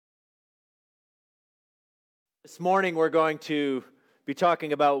This morning we're going to be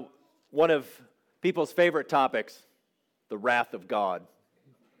talking about one of people's favorite topics, the wrath of God.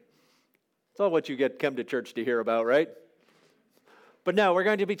 It's all what you come to church to hear about, right? But no, we're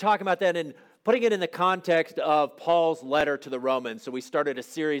going to be talking about that and putting it in the context of Paul's letter to the Romans. So we started a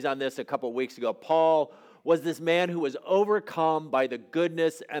series on this a couple of weeks ago. Paul was this man who was overcome by the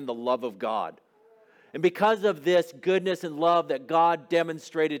goodness and the love of God. And because of this goodness and love that God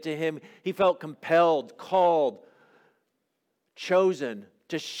demonstrated to him, he felt compelled, called, chosen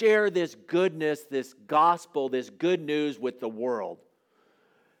to share this goodness, this gospel, this good news with the world.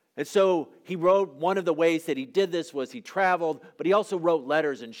 And so he wrote, one of the ways that he did this was he traveled, but he also wrote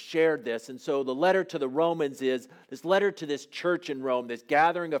letters and shared this. And so the letter to the Romans is this letter to this church in Rome, this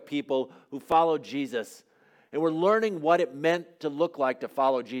gathering of people who followed Jesus. And we're learning what it meant to look like to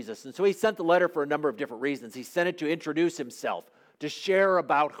follow Jesus. And so he sent the letter for a number of different reasons. He sent it to introduce himself, to share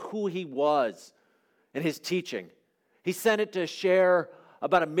about who he was and his teaching. He sent it to share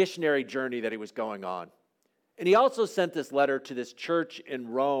about a missionary journey that he was going on. And he also sent this letter to this church in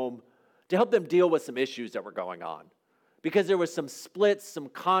Rome to help them deal with some issues that were going on. Because there was some splits, some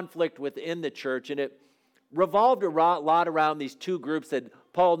conflict within the church, and it revolved a lot around these two groups that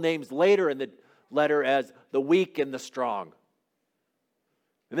Paul names later in the letter as the weak and the strong.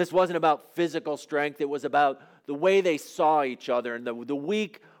 And this wasn't about physical strength. It was about the way they saw each other. And the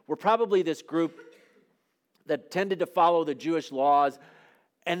weak were probably this group that tended to follow the Jewish laws,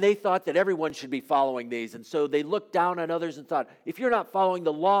 and they thought that everyone should be following these. And so they looked down on others and thought, if you're not following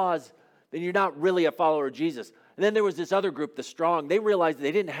the laws, then you're not really a follower of Jesus. And then there was this other group, the strong. They realized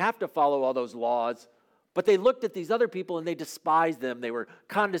they didn't have to follow all those laws, but they looked at these other people and they despised them. They were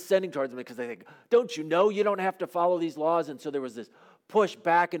condescending towards them because they think, don't you know you don't have to follow these laws? And so there was this push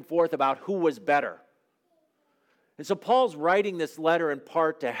back and forth about who was better. And so Paul's writing this letter in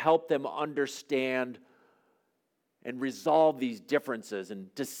part to help them understand and resolve these differences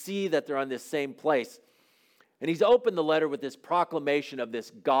and to see that they're on this same place. And he's opened the letter with this proclamation of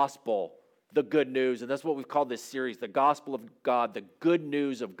this gospel, the good news. And that's what we've called this series, the gospel of God, the good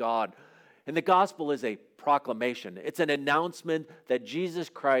news of God. And the gospel is a proclamation. It's an announcement that Jesus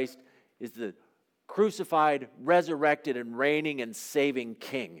Christ is the crucified, resurrected, and reigning and saving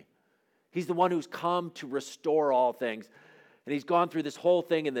King. He's the one who's come to restore all things. And he's gone through this whole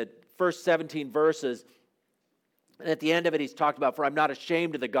thing in the first 17 verses. And at the end of it, he's talked about, for I'm not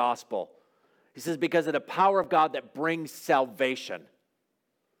ashamed of the gospel. He says, because of the power of God that brings salvation.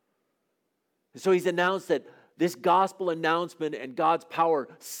 And so he's announced that this gospel announcement and God's power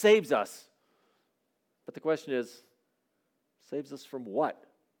saves us. But the question is, saves us from what?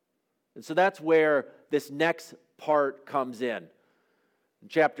 And so that's where this next part comes in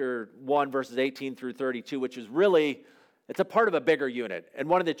chapter 1, verses 18 through 32, which is really, it's a part of a bigger unit. And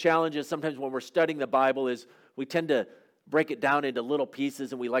one of the challenges sometimes when we're studying the Bible is we tend to break it down into little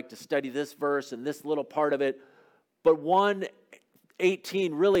pieces, and we like to study this verse and this little part of it. But 1:18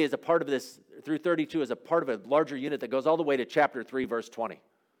 really is a part of this, through 32 is a part of a larger unit that goes all the way to chapter 3, verse 20.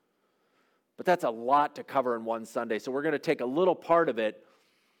 But that's a lot to cover in one Sunday, so we're going to take a little part of it.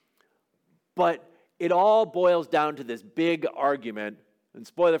 But it all boils down to this big argument, and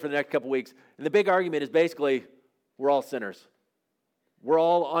spoiler for the next couple weeks, and the big argument is basically, we're all sinners. We're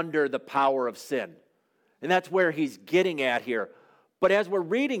all under the power of sin. And that's where he's getting at here. But as we're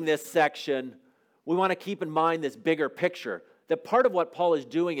reading this section, we want to keep in mind this bigger picture. That part of what Paul is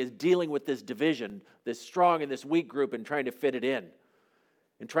doing is dealing with this division, this strong and this weak group, and trying to fit it in.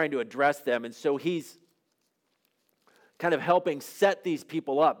 And trying to address them. And so he's kind of helping set these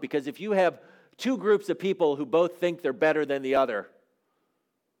people up. Because if you have two groups of people who both think they're better than the other,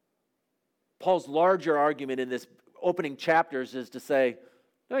 Paul's larger argument in this opening chapters is to say,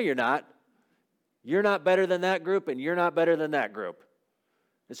 no, you're not. You're not better than that group, and you're not better than that group.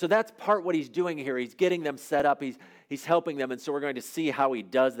 And so that's part what he's doing here. He's getting them set up. He's helping them. And so we're going to see how he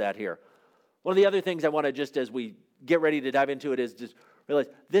does that here. One of the other things I want to just, as we get ready to dive into it, is just realize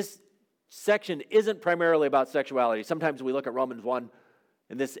this section isn't primarily about sexuality. Sometimes we look at Romans 1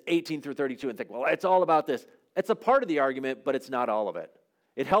 and this 18 through 32 and think, well, it's all about this. It's a part of the argument, but it's not all of it.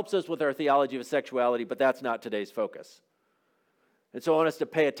 It helps us with our theology of sexuality, but that's not today's focus. And so I want us to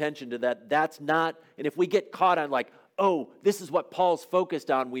pay attention to that. That's not, and if we get caught on like, oh, this is what Paul's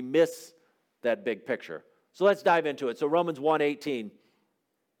focused on, we miss that big picture. So let's dive into it. So Romans 1:18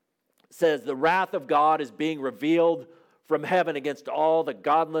 says, the wrath of God is being revealed from heaven against all the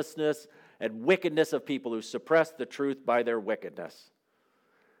godlessness and wickedness of people who suppress the truth by their wickedness.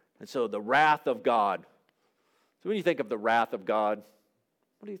 And so the wrath of God. So when you think of the wrath of God,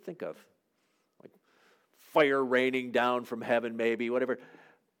 what do you think of? Like fire raining down from heaven maybe, whatever.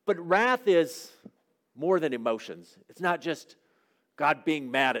 But wrath is more than emotions. It's not just God being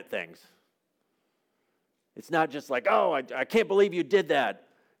mad at things. It's not just like, oh, I can't believe you did that.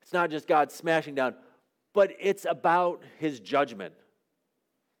 It's not just God smashing down, but it's about his judgment.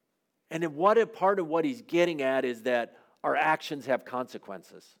 And what a part of what he's getting at is that our actions have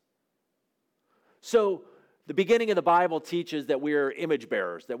consequences. So the beginning of the Bible teaches that we are image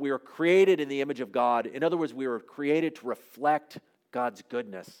bearers, that we are created in the image of God. In other words, we were created to reflect God's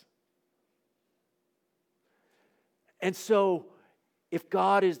goodness. And so, if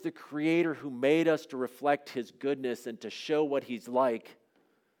God is the creator who made us to reflect his goodness and to show what he's like,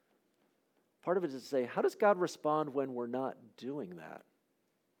 part of it is to say, how does God respond when we're not doing that?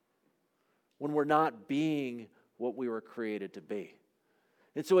 When we're not being what we were created to be?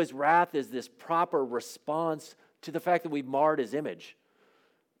 And so his wrath is this proper response to the fact that we've marred his image.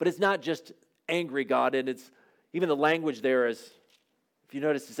 But it's not just angry God, and it's even the language there is, if you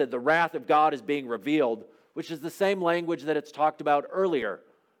notice, it said the wrath of God is being revealed, which is the same language that it's talked about earlier,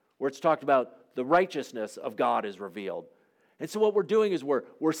 where it's talked about the righteousness of God is revealed. And so what we're doing is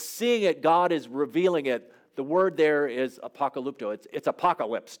we're seeing it, God is revealing it. The word there is apocalypto. It's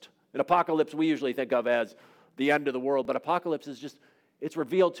apocalypsed. An apocalypse we usually think of as the end of the world, but apocalypse is just, it's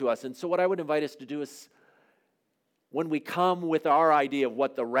revealed to us. And so what I would invite us to do is, when we come with our idea of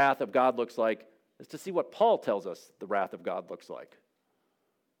what the wrath of God looks like, is to see what Paul tells us the wrath of God looks like.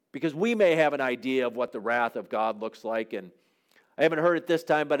 Because we may have an idea of what the wrath of God looks like, and I haven't heard it this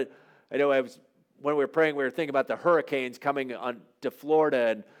time, but I know when we were praying, we were thinking about the hurricanes coming on to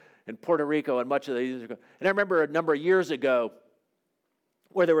Florida and Puerto Rico and much of these. And I remember a number of years ago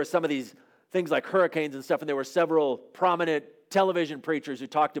where there were some of these things like hurricanes and stuff, and there were several prominent television preachers who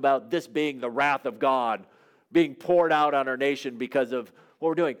talked about this being the wrath of God being poured out on our nation because of what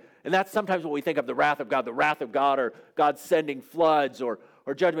we're doing. And that's sometimes what we think of the wrath of God, or God sending floods or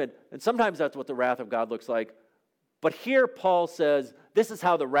judgment. And sometimes that's what the wrath of God looks like. But here Paul says, this is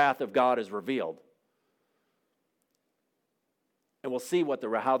how the wrath of God is revealed. And we'll see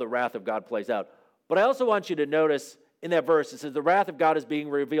how the wrath of God plays out. But I also want you to notice in that verse, it says, the wrath of God is being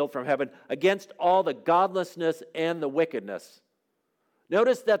revealed from heaven against all the godlessness and the wickedness.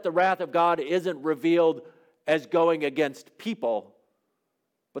 Notice that the wrath of God isn't revealed as going against people,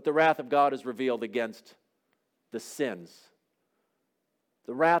 but the wrath of God is revealed against the sins.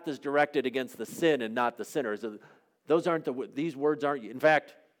 The wrath is directed against the sin and not the sinners. These words aren't, in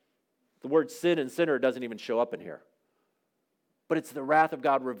fact, the word sin and sinner doesn't even show up in here. But it's the wrath of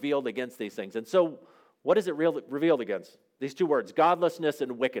God revealed against these things. And so, what is it revealed against? These two words, godlessness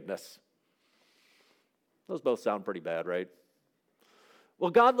and wickedness. Those both sound pretty bad, right?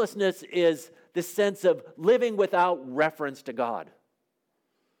 Well, godlessness is the sense of living without reference to God.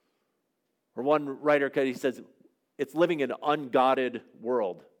 Or one writer, he says, it's living in an ungodded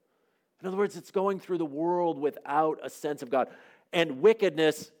world. In other words, it's going through the world without a sense of God. And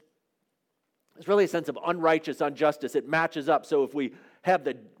wickedness is really a sense of unrighteous, injustice. It matches up. So if we have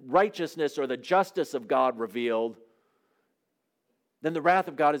the righteousness or the justice of God revealed, then the wrath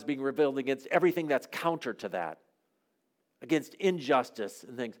of God is being revealed against everything that's counter to that, against injustice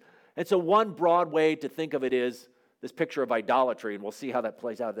and things. And so one broad way to think of it is this picture of idolatry, and we'll see how that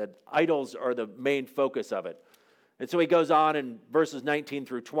plays out, that idols are the main focus of it. And so he goes on in verses 19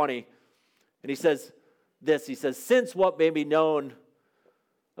 through 20, and he says this, he says, since what may be known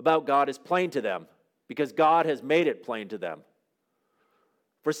about God is plain to them, because God has made it plain to them.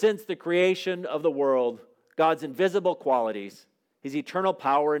 For since the creation of the world, God's invisible qualities, his eternal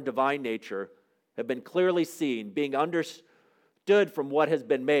power and divine nature, have been clearly seen, being understood from what has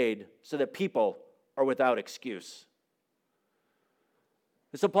been made, so that people are without excuse.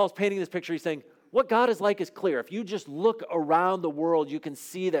 And so Paul's painting this picture. He's saying, what God is like is clear. If you just look around the world, you can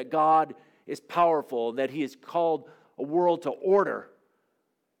see that God is powerful and that he has called a world to order.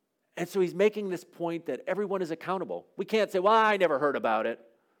 And so he's making this point that everyone is accountable. We can't say, well, I never heard about it.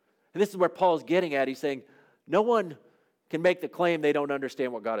 And this is where Paul's getting at. He's saying, no one can make the claim they don't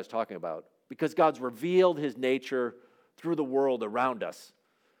understand what God is talking about, because God's revealed his nature through the world around us.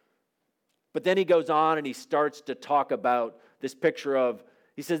 But then he goes on and he starts to talk about this picture of,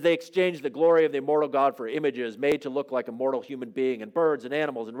 he says, they exchanged the glory of the immortal God for images made to look like a mortal human being, and birds and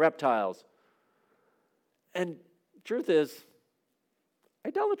animals and reptiles. And the truth is,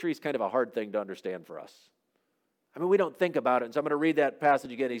 idolatry is kind of a hard thing to understand for us. I mean, we don't think about it. And so I'm going to read that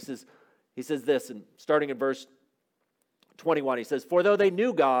passage again. He says this, and starting in verse 21, he says, for though they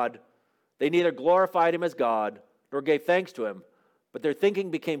knew God, they neither glorified him as God nor gave thanks to him, but their thinking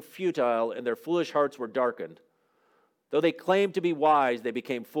became futile and their foolish hearts were darkened. Though they claimed to be wise, they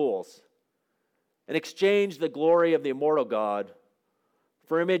became fools, and exchanged the glory of the immortal God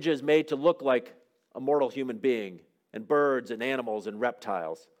for images made to look like a mortal human being, and birds and animals and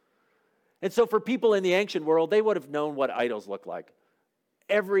reptiles. And so for people in the ancient world, they would have known what idols look like.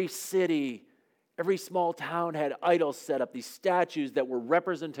 Every city, every small town had idols set up, these statues that were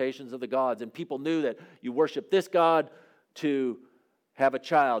representations of the gods. And people knew that you worship this god to have a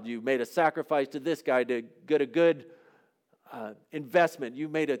child. You made a sacrifice to this guy to get a good investment. You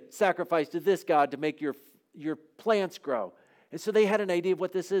made a sacrifice to this god to make your plants grow. And so they had an idea of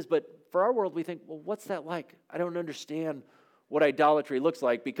what this is. But for our world, we think, well, what's that like? I don't understand what idolatry looks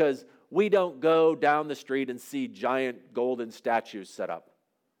like because we don't go down the street and see giant golden statues set up.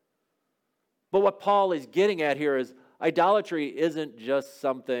 But what Paul is getting at here is idolatry isn't just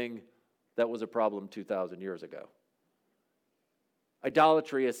something that was a problem 2,000 years ago.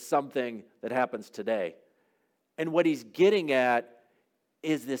 Idolatry is something that happens today. And what he's getting at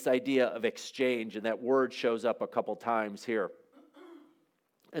is this idea of exchange, and that word shows up a couple times here.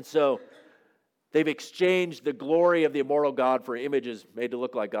 And so they've exchanged the glory of the immortal God for images made to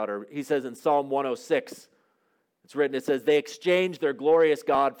look like God. Or he says in Psalm 106, it's written, it says, they exchanged their glorious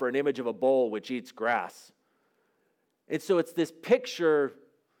God for an image of a bull which eats grass. And so it's this picture,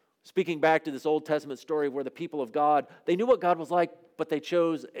 speaking back to this Old Testament story where the people of God, they knew what God was like, but they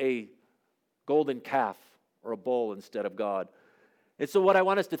chose a golden calf or a bull instead of God. And so what I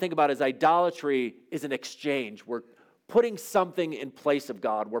want us to think about is idolatry is an exchange. We're putting something in place of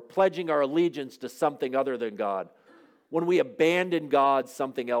God. We're pledging our allegiance to something other than God. When we abandon God,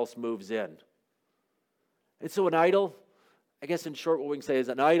 something else moves in. And so an idol, I guess in short what we can say is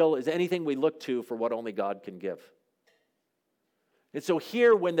an idol is anything we look to for what only God can give. And so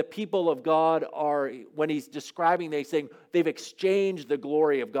here when the people of God are, when he's describing, they're saying they've exchanged the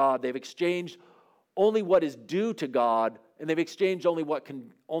glory of God. They've exchanged only what is due to God, and they've exchanged only what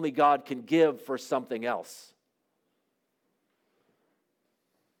only God can give for something else.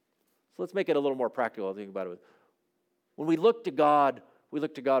 So let's make it a little more practical. Think about it. When we look to God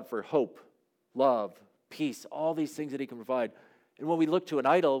for hope, love, peace, all these things that he can provide. And when we look to an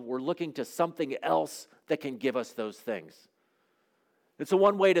idol, we're looking to something else that can give us those things. And so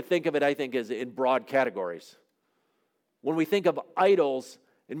one way to think of it, I think, is in broad categories. When we think of idols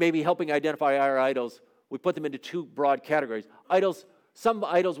and maybe helping identify our idols, we put them into two broad categories. Idols, some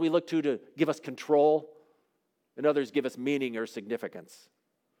idols we look to give us control, and others give us meaning or significance.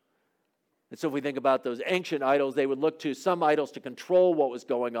 And so if we think about those ancient idols, they would look to some idols to control what was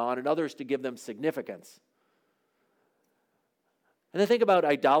going on and others to give them significance. And the thing about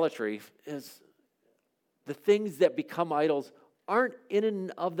idolatry is the things that become idols aren't in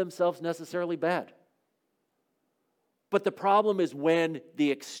and of themselves necessarily bad. But the problem is when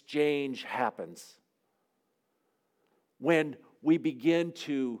the exchange happens. When we begin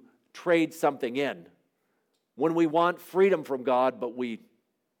to trade something in. When we want freedom from God,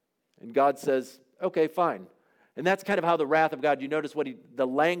 and God says, okay, fine. And that's kind of how the wrath of God, you notice the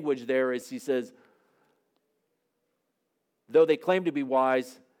language there is, he says, though they claim to be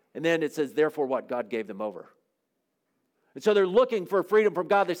wise, and then it says, therefore what? God gave them over. And so they're looking for freedom from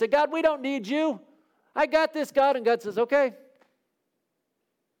God. They say, God, we don't need you. I got this, God. And God says, okay.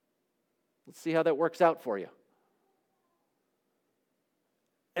 Let's see how that works out for you.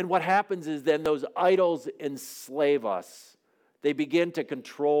 And what happens is then those idols enslave us. They begin to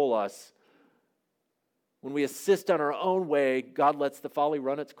control us. When we insist on our own way, God lets the folly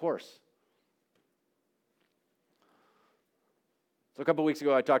run its course. So a couple weeks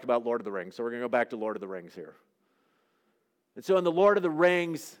ago, I talked about Lord of the Rings. So we're going to go back to Lord of the Rings here. And so in the Lord of the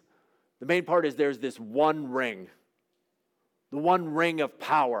Rings, the main part is there's this one ring. The one ring of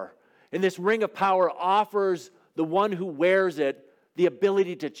power. And this ring of power offers the one who wears it the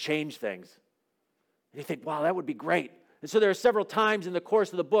ability to change things. And you think, wow, that would be great. And so there are several times in the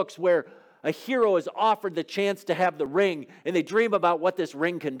course of the books where a hero is offered the chance to have the ring, and they dream about what this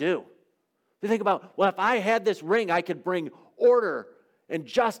ring can do. They think about, well, if I had this ring, I could bring order and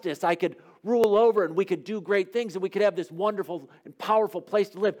justice. I could rule over, and we could do great things, and we could have this wonderful and powerful place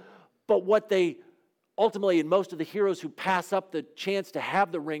to live. But what they ultimately, and most of the heroes who pass up the chance to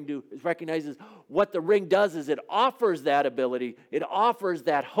have the ring do, is recognizes what the ring does is it offers that ability. It offers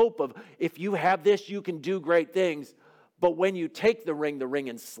that hope of, if you have this, you can do great things. But when you take the ring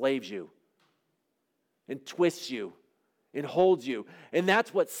enslaves you and twists you and holds you. And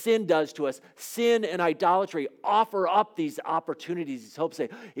that's what sin does to us. Sin and idolatry offer up these opportunities, these hopes. Say,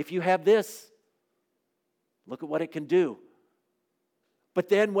 if you have this, look at what it can do. But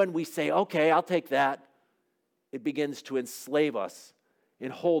then when we say, okay, I'll take that, it begins to enslave us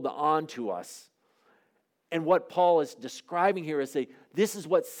and hold on to us. And what Paul is describing here is, say, this is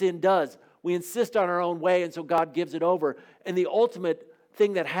what sin does. We insist on our own way, and so God gives it over. And the ultimate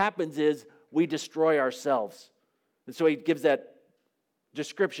thing that happens is we destroy ourselves. And so he gives that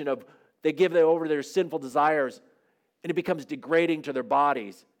description of they give over their sinful desires, and it becomes degrading to their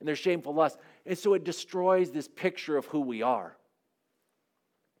bodies and their shameful lust. And so it destroys this picture of who we are.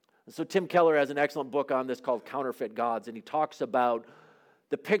 And so Tim Keller has an excellent book on this called Counterfeit Gods, and he talks about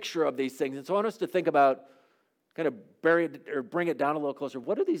the picture of these things. And so I want us to think about, kind of bring it down a little closer.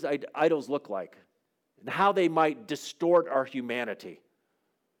 What do these idols look like? And how they might distort our humanity.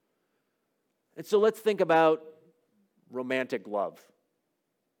 And so let's think about romantic love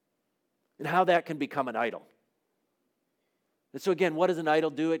and how that can become an idol. And so again, what does an idol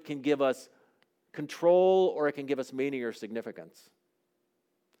do? It can give us control, or it can give us meaning or significance.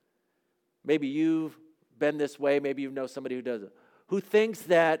 Maybe you've been this way. Maybe you know somebody who does it, who thinks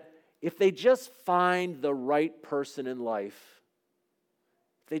that if they just find the right person in life,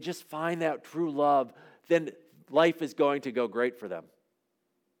 if they just find that true love, then life is going to go great for them.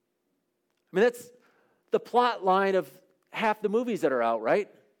 I mean, that's the plot line of half the movies that are out, right?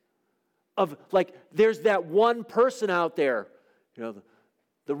 Of like, there's that one person out there,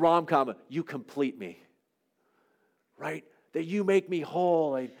 the rom-com, you complete me, right? That you make me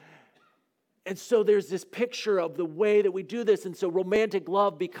whole. And so there's this picture of the way that we do this. And so romantic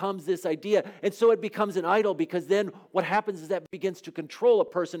love becomes this idea. And so it becomes an idol, because then what happens is that begins to control a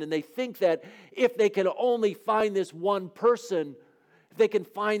person. And they think that if they can only find this one person, if they can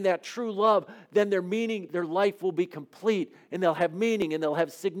find that true love, then their life will be complete. And they'll have meaning, and they'll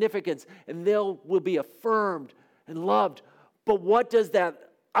have significance, and will be affirmed and loved. But what does that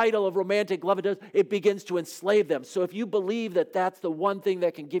idol of romantic love do? It begins to enslave them. So if you believe that that's the one thing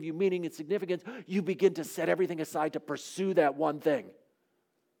that can give you meaning and significance, you begin to set everything aside to pursue that one thing.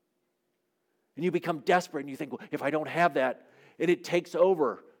 And you become desperate, and you think, well, if I don't have that, and it takes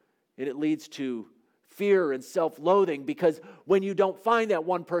over, and it leads to fear and self-loathing, because when you don't find that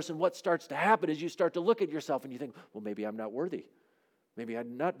one person, what starts to happen is you start to look at yourself and you think, well, maybe I'm not worthy. Maybe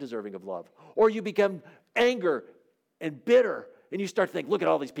I'm not deserving of love. Or you become anger and bitter, and you start to think, look at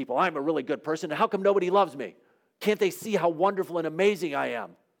all these people. I'm a really good person. How come nobody loves me? Can't they see how wonderful and amazing I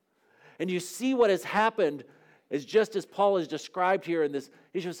am? And you see what has happened is just as Paul has described here in this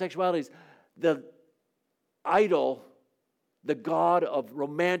issue of sexuality, the idol, the god of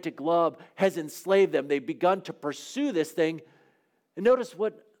romantic love, has enslaved them. They've begun to pursue this thing. And notice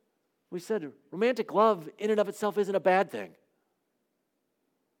what we said, romantic love in and of itself isn't a bad thing.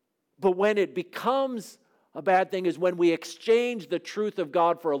 But when it becomes a bad thing is when we exchange the truth of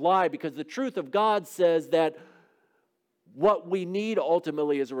God for a lie, because the truth of God says that what we need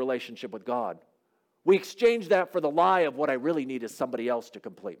ultimately is a relationship with God. We exchange that for the lie of what I really need is somebody else to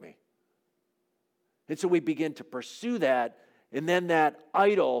complete me. And so we begin to pursue that, and then that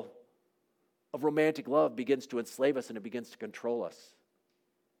idol of romantic love begins to enslave us, and it begins to control us.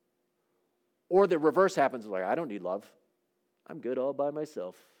 Or the reverse happens, like, I don't need love. I'm good all by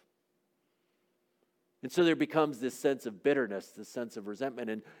myself. And so there becomes this sense of bitterness, this sense of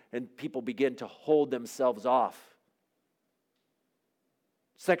resentment, and people begin to hold themselves off.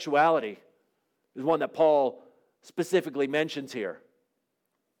 Sexuality is one that Paul specifically mentions here.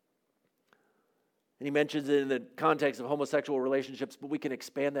 And he mentions it in the context of homosexual relationships, but we can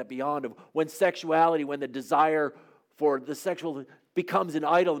expand that beyond of when sexuality, when the desire for the sexual becomes an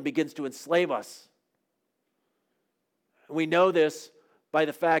idol and begins to enslave us. And we know this by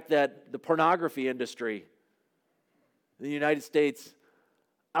the fact that the pornography industry in the United States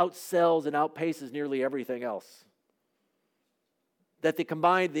outsells and outpaces nearly everything else. That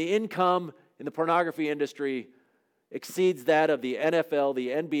the income in the pornography industry exceeds that of the NFL, the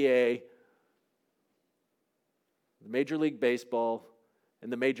NBA, the Major League Baseball, and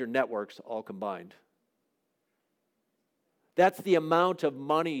the major networks all combined. That's the amount of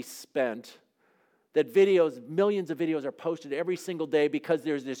money spent, that millions of videos are posted every single day because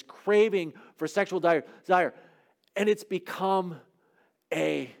there's this craving for sexual desire. And it's become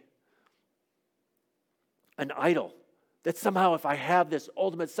an idol. That somehow if I have this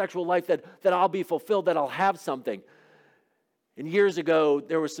ultimate sexual life that I'll be fulfilled, that I'll have something. And years ago,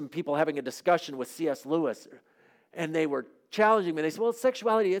 there were some people having a discussion with C.S. Lewis, and they were challenging me. They said, well,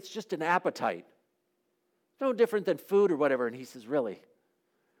 sexuality, it's just an appetite. No different than food or whatever. And he says, really?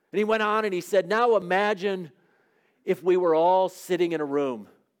 And he went on and he said, now imagine if we were all sitting in a room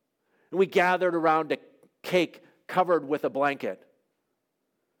and we gathered around a cake covered with a blanket.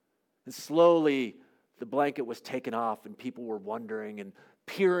 And slowly the blanket was taken off and people were wondering and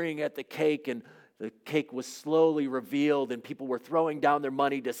peering at the cake, and the cake was slowly revealed and people were throwing down their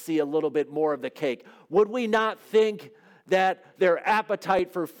money to see a little bit more of the cake. Would we not think that their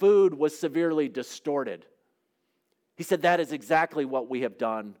appetite for food was severely distorted? He said that is exactly what we have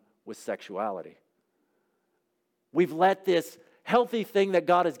done with sexuality. We've let this healthy thing that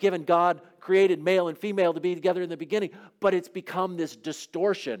God has given, God created male and female to be together in the beginning, but it's become this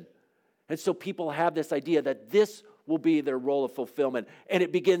distortion. And so people have this idea that this will be their role of fulfillment, and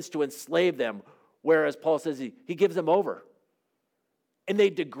it begins to enslave them, whereas Paul says he gives them over. And they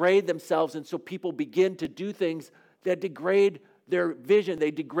degrade themselves, and so people begin to do things that degrade their vision.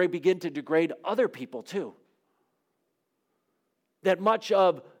 They begin to degrade other people too. That much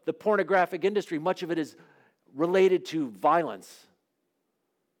of the pornographic industry, much of it is related to violence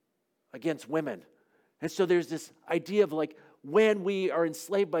against women. And so there's this idea of like, when we are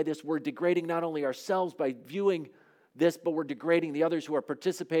enslaved by this, we're degrading not only ourselves by viewing this, but we're degrading the others who are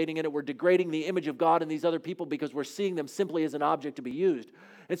participating in it. We're degrading the image of God in these other people because we're seeing them simply as an object to be used.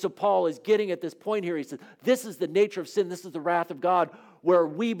 And so Paul is getting at this point here. He says, this is the nature of sin. This is the wrath of God, where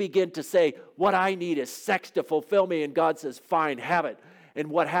we begin to say, what I need is sex to fulfill me. And God says, fine, have it. And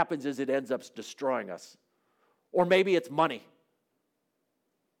what happens is it ends up destroying us. Or maybe it's money.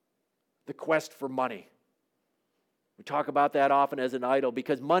 The quest for money. We talk about that often as an idol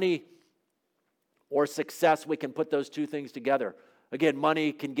because money or success, we can put those two things together. Again,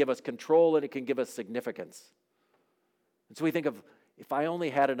 money can give us control and it can give us significance. And so we think of, if I only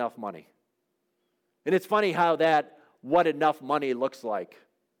had enough money. And it's funny how what enough money looks like.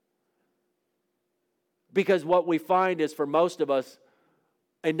 Because what we find is for most of us,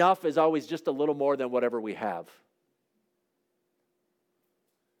 enough is always just a little more than whatever we have.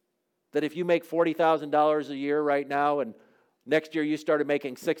 That if you make $40,000 a year right now and next year you started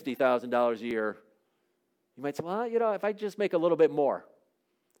making $60,000 a year, you might say, well, if I just make a little bit more.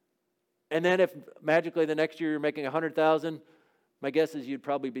 And then if magically the next year you're making $100,000, my guess is you'd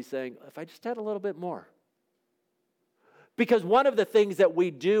probably be saying, if I just had a little bit more. Because one of the things that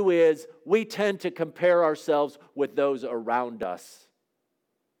we do is we tend to compare ourselves with those around us.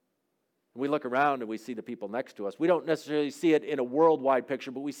 We look around and we see the people next to us. We don't necessarily see it in a worldwide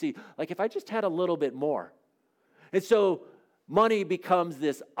picture, but we see, like, if I just had a little bit more. And so money becomes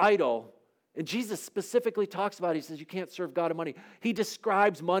this idol. And Jesus specifically talks about it. He says, you can't serve God and money. He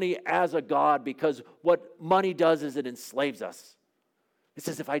describes money as a god because what money does is it enslaves us. He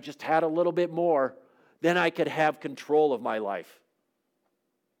says, if I just had a little bit more, then I could have control of my life.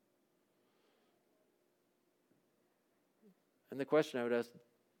 And the question I would ask,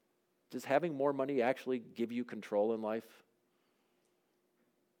 does having more money actually give you control in life?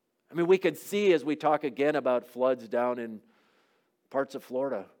 I mean, we can see as we talk again about floods down in parts of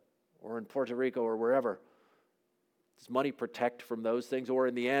Florida or in Puerto Rico or wherever. Does money protect from those things? Or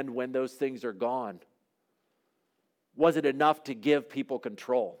in the end, when those things are gone, was it enough to give people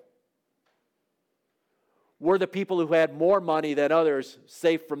control? Were the people who had more money than others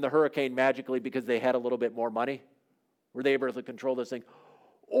safe from the hurricane magically because they had a little bit more money? Were they able to control those things?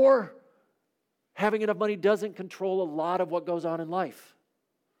 Or having enough money doesn't control a lot of what goes on in life.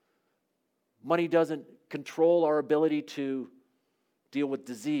 Money doesn't control our ability to deal with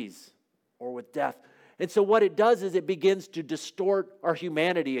disease or with death. And so what it does is it begins to distort our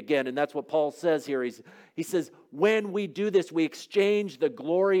humanity again. And that's what Paul says here. He says, when we do this, we exchange the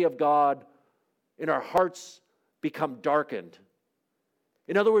glory of God and our hearts become darkened.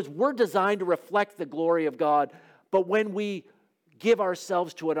 In other words, we're designed to reflect the glory of God, but when we give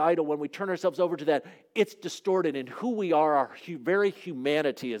ourselves to an idol, when we turn ourselves over to that, it's distorted. And who we are, our very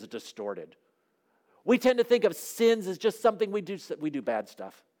humanity is distorted. We tend to think of sins as just something we do. We do bad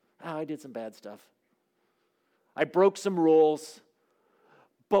stuff. Oh, I did some bad stuff. I broke some rules.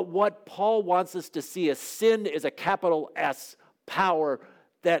 But what Paul wants us to see is sin is a capital S power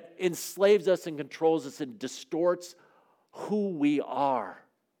that enslaves us and controls us and distorts who we are.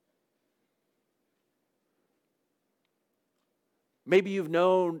 Maybe you've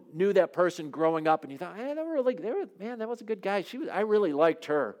knew that person growing up and you thought, hey, that was a good guy. I really liked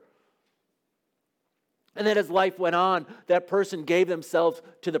her. And then as life went on, that person gave themselves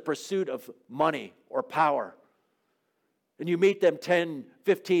to the pursuit of money or power. And you meet them 10,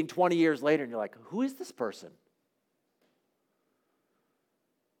 15, 20 years later and you're like, who is this person?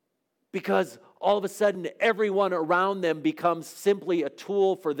 Because all of a sudden everyone around them becomes simply a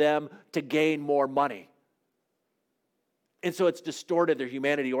tool for them to gain more money. And so it's distorted their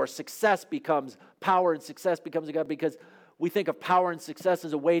humanity, or power and success becomes a god because we think of power and success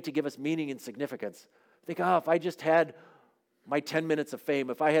as a way to give us meaning and significance. Think, if I just had my 10 minutes of fame,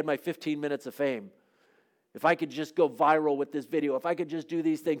 if I had my 15 minutes of fame, if I could just go viral with this video, if I could just do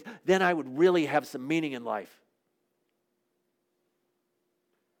these things, then I would really have some meaning in life.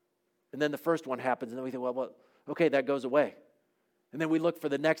 And then the first one happens, and then we think, well, okay, that goes away. And then we look for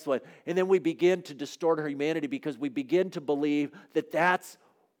the next one. And then we begin to distort our humanity because we begin to believe that that's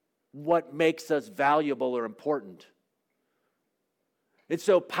what makes us valuable or important. And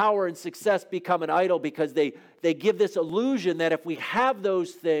so power and success become an idol because they give this illusion that if we have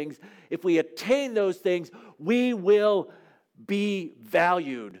those things, if we attain those things, we will be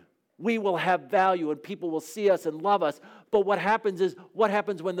valued. We will have value and people will see us and love us. But what happens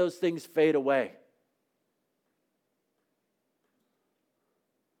when those things fade away?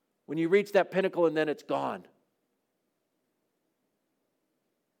 When you reach that pinnacle and then it's gone.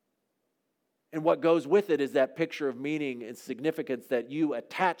 And what goes with it is that picture of meaning and significance that you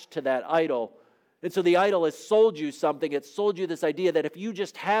attach to that idol. And so the idol has sold you something. It's sold you this idea that if you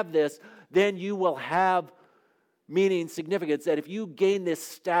just have this, then you will have meaning and significance. That if you gain this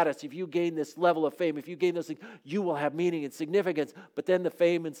status, if you gain this level of fame, if you gain those things, you will have meaning and significance. But then the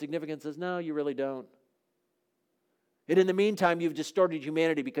fame and significance says, no, you really don't. And in the meantime, you've distorted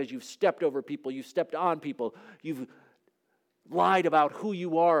humanity because you've stepped over people, you've stepped on people, you've lied about who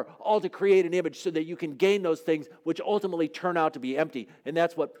you are, all to create an image so that you can gain those things which ultimately turn out to be empty. And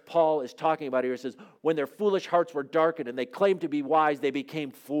that's what Paul is talking about here. He says, when their foolish hearts were darkened and they claimed to be wise, they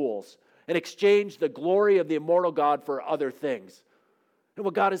became fools and exchanged the glory of the immortal God for other things. And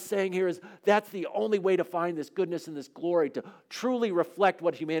what God is saying here is that's the only way to find this goodness and this glory, to truly reflect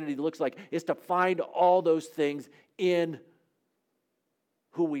what humanity looks like, is to find all those things in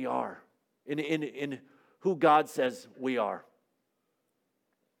who we are, in who God says we are.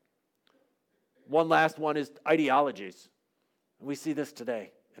 One last one is ideologies. And we see this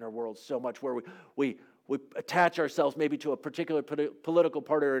today in our world so much, where we attach ourselves maybe to a particular political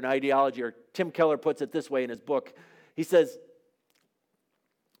party or an ideology. Or Tim Keller puts it this way in his book. He says,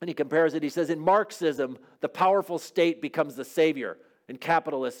 and he compares it, he says, in Marxism, the powerful state becomes the savior and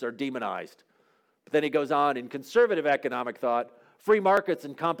capitalists are demonized. But then he goes on, in conservative economic thought, free markets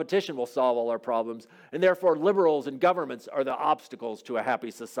and competition will solve all our problems, and therefore liberals and governments are the obstacles to a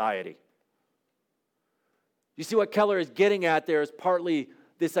happy society. You see what Keller is getting at there is partly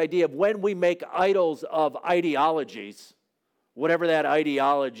this idea of when we make idols of ideologies, whatever that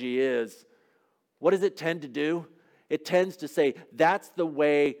ideology is, what does it tend to do? It tends to say that's the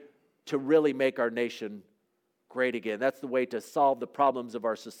way to really make our nation great again. That's the way to solve the problems of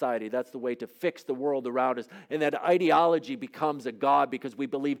our society. That's the way to fix the world around us. And that ideology becomes a god because we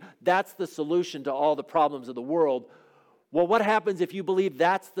believe that's the solution to all the problems of the world. Well, what happens if you believe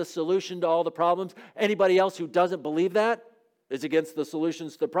that's the solution to all the problems? Anybody else who doesn't believe that is against the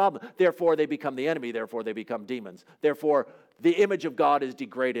solutions to the problem. Therefore, they become the enemy. Therefore, they become demons. Therefore, the image of God is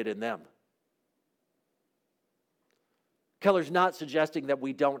degraded in them. Keller's not suggesting that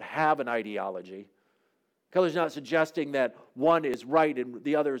we don't have an ideology. Keller's not suggesting that one is right and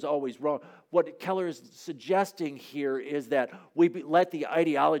the other is always wrong. What Keller is suggesting here is that we let the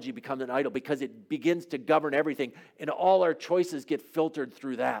ideology become an idol because it begins to govern everything, and all our choices get filtered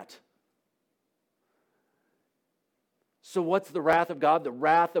through that. So what's the wrath of God? The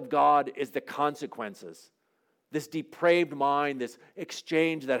wrath of God is the consequences. This depraved mind, this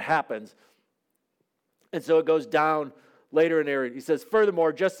exchange that happens. And so it goes down later in there. He says,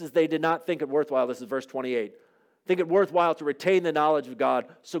 furthermore, just as they did not think it worthwhile, this is verse 28, think it worthwhile to retain the knowledge of God,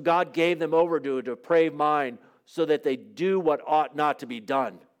 so God gave them over to a depraved mind so that they do what ought not to be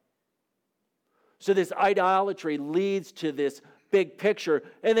done. So this idolatry leads to this big picture,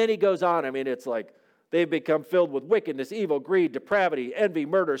 and then he goes on. I mean, it's like they've become filled with wickedness, evil, greed, depravity, envy,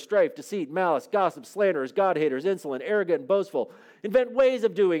 murder, strife, deceit, malice, gossip, slanderers, God-haters, insolent, arrogant, and boastful. Invent ways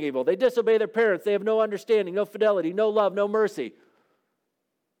of doing evil. They disobey their parents. They have no understanding, no fidelity, no love, no mercy.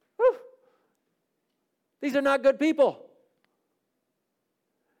 Whew. These are not good people.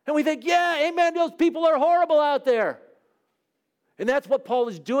 And we think, yeah, amen, those people are horrible out there. And that's what Paul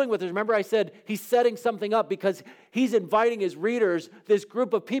is doing with us. Remember I said he's setting something up because he's inviting his readers, this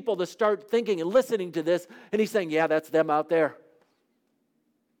group of people, to start thinking and listening to this. And he's saying, yeah, that's them out there.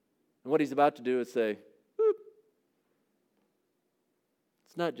 And what he's about to do is say, whoop.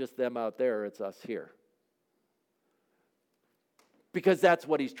 It's not just them out there, it's us here. Because that's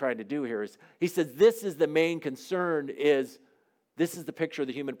what he's trying to do here. He says this is the main concern, is this is the picture of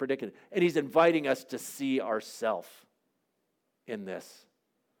the human predicament. And he's inviting us to see ourselves in this.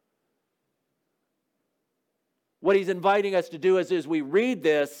 What he's inviting us to do is as we read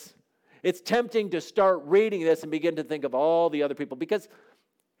this, it's tempting to start reading this and begin to think of all the other people. Because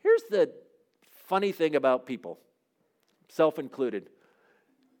here's the funny thing about people, self-included.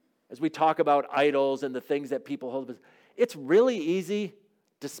 As we talk about idols and the things that people hold, it's really easy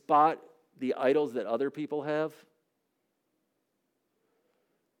to spot the idols that other people have.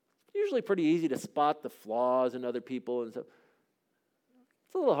 It's usually pretty easy to spot the flaws in other people and stuff.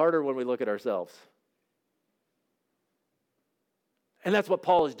 It's a little harder when we look at ourselves. And that's what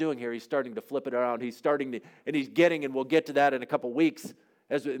Paul is doing here. He's starting to flip it around. He's getting, and we'll get to that in a couple weeks,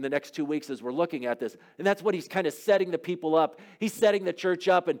 in the next 2 weeks as we're looking at this. And that's what he's kind of setting the people up. He's setting the church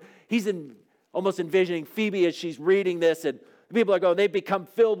up, and he's almost envisioning Phoebe as she's reading this, and the people are going, they've become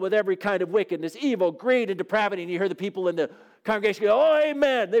filled with every kind of wickedness, evil, greed, and depravity. And you hear the people in the congregation go, oh,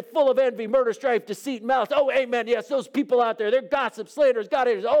 amen. They're full of envy, murder, strife, deceit, and malice. Oh, amen. Yes, those people out there, they're gossips, slanderers,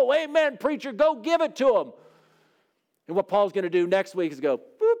 God-haters. Oh, amen, preacher, go give it to them. And what Paul's going to do next week is go,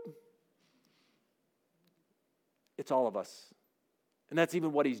 boop. It's all of us. And that's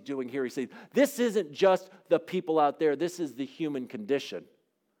even what he's doing here. He's saying, this isn't just the people out there. This is the human condition,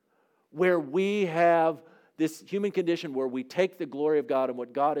 where we have this human condition where we take the glory of God and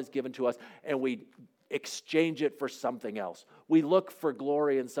what God has given to us and we exchange it for something else. We look for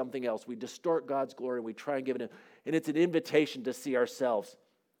glory in something else. We distort God's glory and we try and give it, and it's an invitation to see ourselves.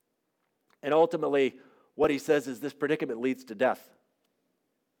 And ultimately, what he says is this predicament leads to death.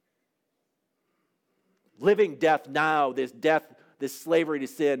 Living death now, this slavery to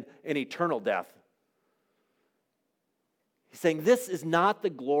sin, and eternal death. He's saying this is not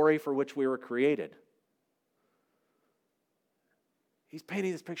the glory for which we were created. He's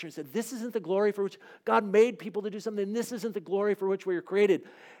painting this picture and said, this isn't the glory for which God made people to do something. And this isn't the glory for which we were created.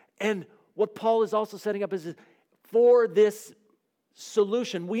 And what Paul is also setting up is for this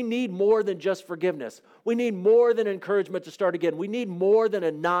solution, we need more than just forgiveness. We need more than encouragement to start again. We need more than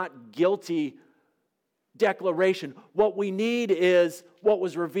a not guilty declaration. What we need is what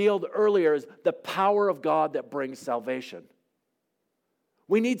was revealed earlier, is the power of God that brings salvation.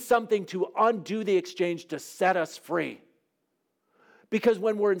 We need something to undo the exchange to set us free. Because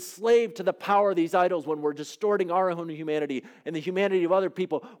when we're enslaved to the power of these idols, when we're distorting our own humanity and the humanity of other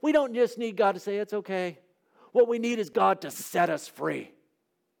people, we don't just need God to say, it's okay. What we need is God to set us free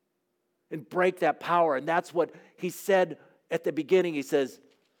and break that power. And that's what he said at the beginning. He says,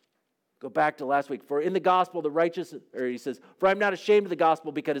 go back to last week. For in the gospel, he says, for I'm not ashamed of the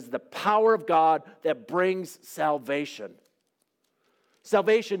gospel because it's the power of God that brings salvation.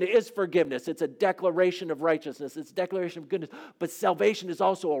 Salvation is forgiveness. It's a declaration of righteousness. It's a declaration of goodness. But salvation is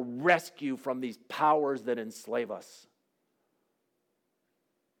also a rescue from these powers that enslave us.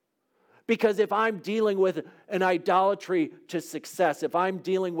 Because if I'm dealing with an idolatry to success, if I'm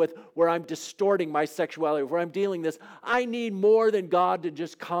dealing with where I'm distorting my sexuality, where I'm dealing this, I need more than God to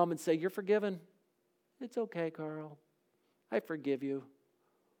just come and say, you're forgiven. It's okay, Carl. I forgive you.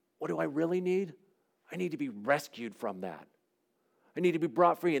 What do I really need? I need to be rescued from that. I need to be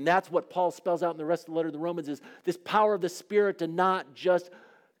brought free. And that's what Paul spells out in the rest of the letter to the Romans is this power of the Spirit to not just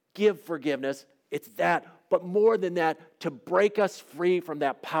give forgiveness. It's that, but more than that, to break us free from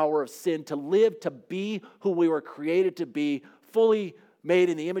that power of sin, to live, to be who we were created to be, fully made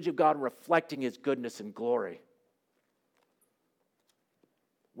in the image of God, reflecting his goodness and glory.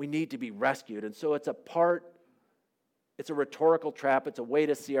 We need to be rescued. And so it's a rhetorical trap. It's a way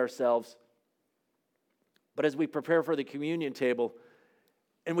to see ourselves. But as we prepare for the communion table,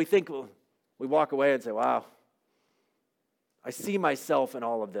 and we walk away and say, wow, I see myself in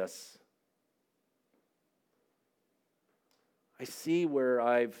all of this. I see where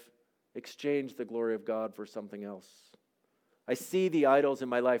I've exchanged the glory of God for something else. I see the idols in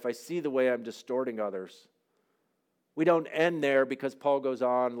my life. I see the way I'm distorting others. We don't end there because Paul goes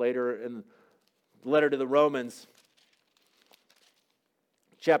on later in the letter to the Romans,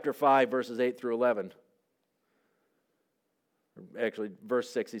 chapter 5, verses 8 through 11. Actually, verse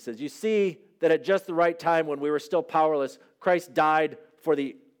 6, he says, you see that at just the right time when we were still powerless, Christ died for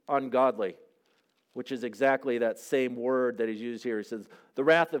the ungodly, which is exactly that same word that he's used here. He says, the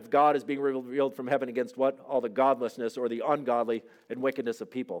wrath of God is being revealed from heaven against what? All the godlessness or the ungodly and wickedness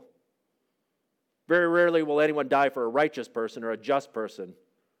of people. Very rarely will anyone die for a righteous person or a just person.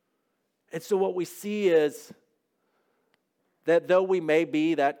 And so what we see is that though we may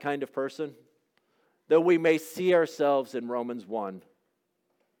be that kind of person, though we may see ourselves in Romans 1,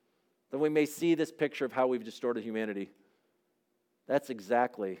 though we may see this picture of how we've distorted humanity, that's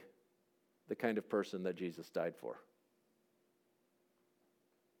exactly the kind of person that Jesus died for.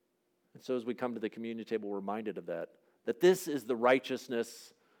 And so as we come to the communion table, we're reminded of that this is the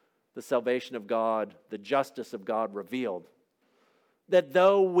righteousness, the salvation of God, the justice of God revealed. That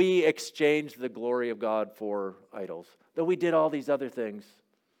though we exchanged the glory of God for idols, though we did all these other things,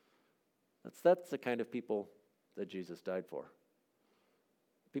 that's the kind of people that Jesus died for.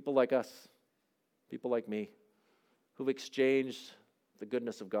 People like us, people like me, who've exchanged the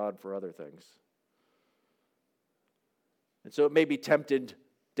goodness of God for other things. And so it may be tempted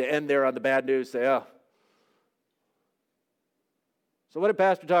to end there on the bad news, say, oh. So what did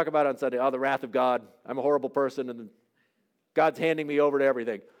Pastor talk about on Sunday? Oh, the wrath of God. I'm a horrible person. And God's handing me over to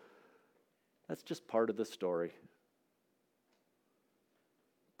everything. That's just part of the story.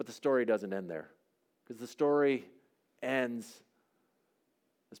 But the story doesn't end there, because the story ends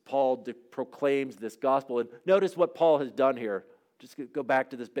as Paul proclaims this gospel. And notice what Paul has done here. Just go back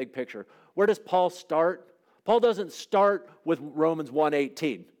to this big picture. Where does Paul start? Paul doesn't start with Romans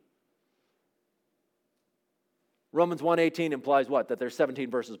 1:18. Romans 1:18 implies what? That there's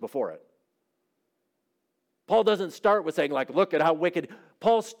 17 verses before it. Paul doesn't start with saying, look at how wicked.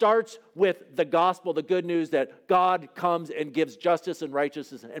 Paul starts with the gospel, the good news that God comes and gives justice and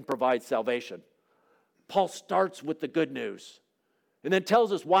righteousness and provides salvation. Paul starts with the good news and then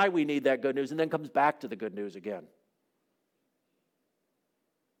tells us why we need that good news and then comes back to the good news again.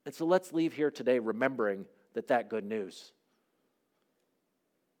 And so let's leave here today remembering that good news,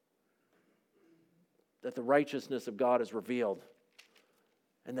 that the righteousness of God is revealed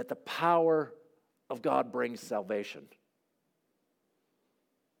and that the power of God brings salvation.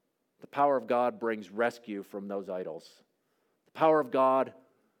 The power of God brings rescue from those idols. The power of God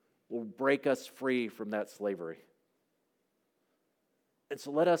will break us free from that slavery. And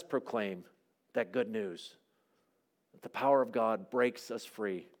so let us proclaim that good news, that the power of God breaks us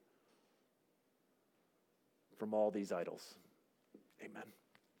free from all these idols. Amen.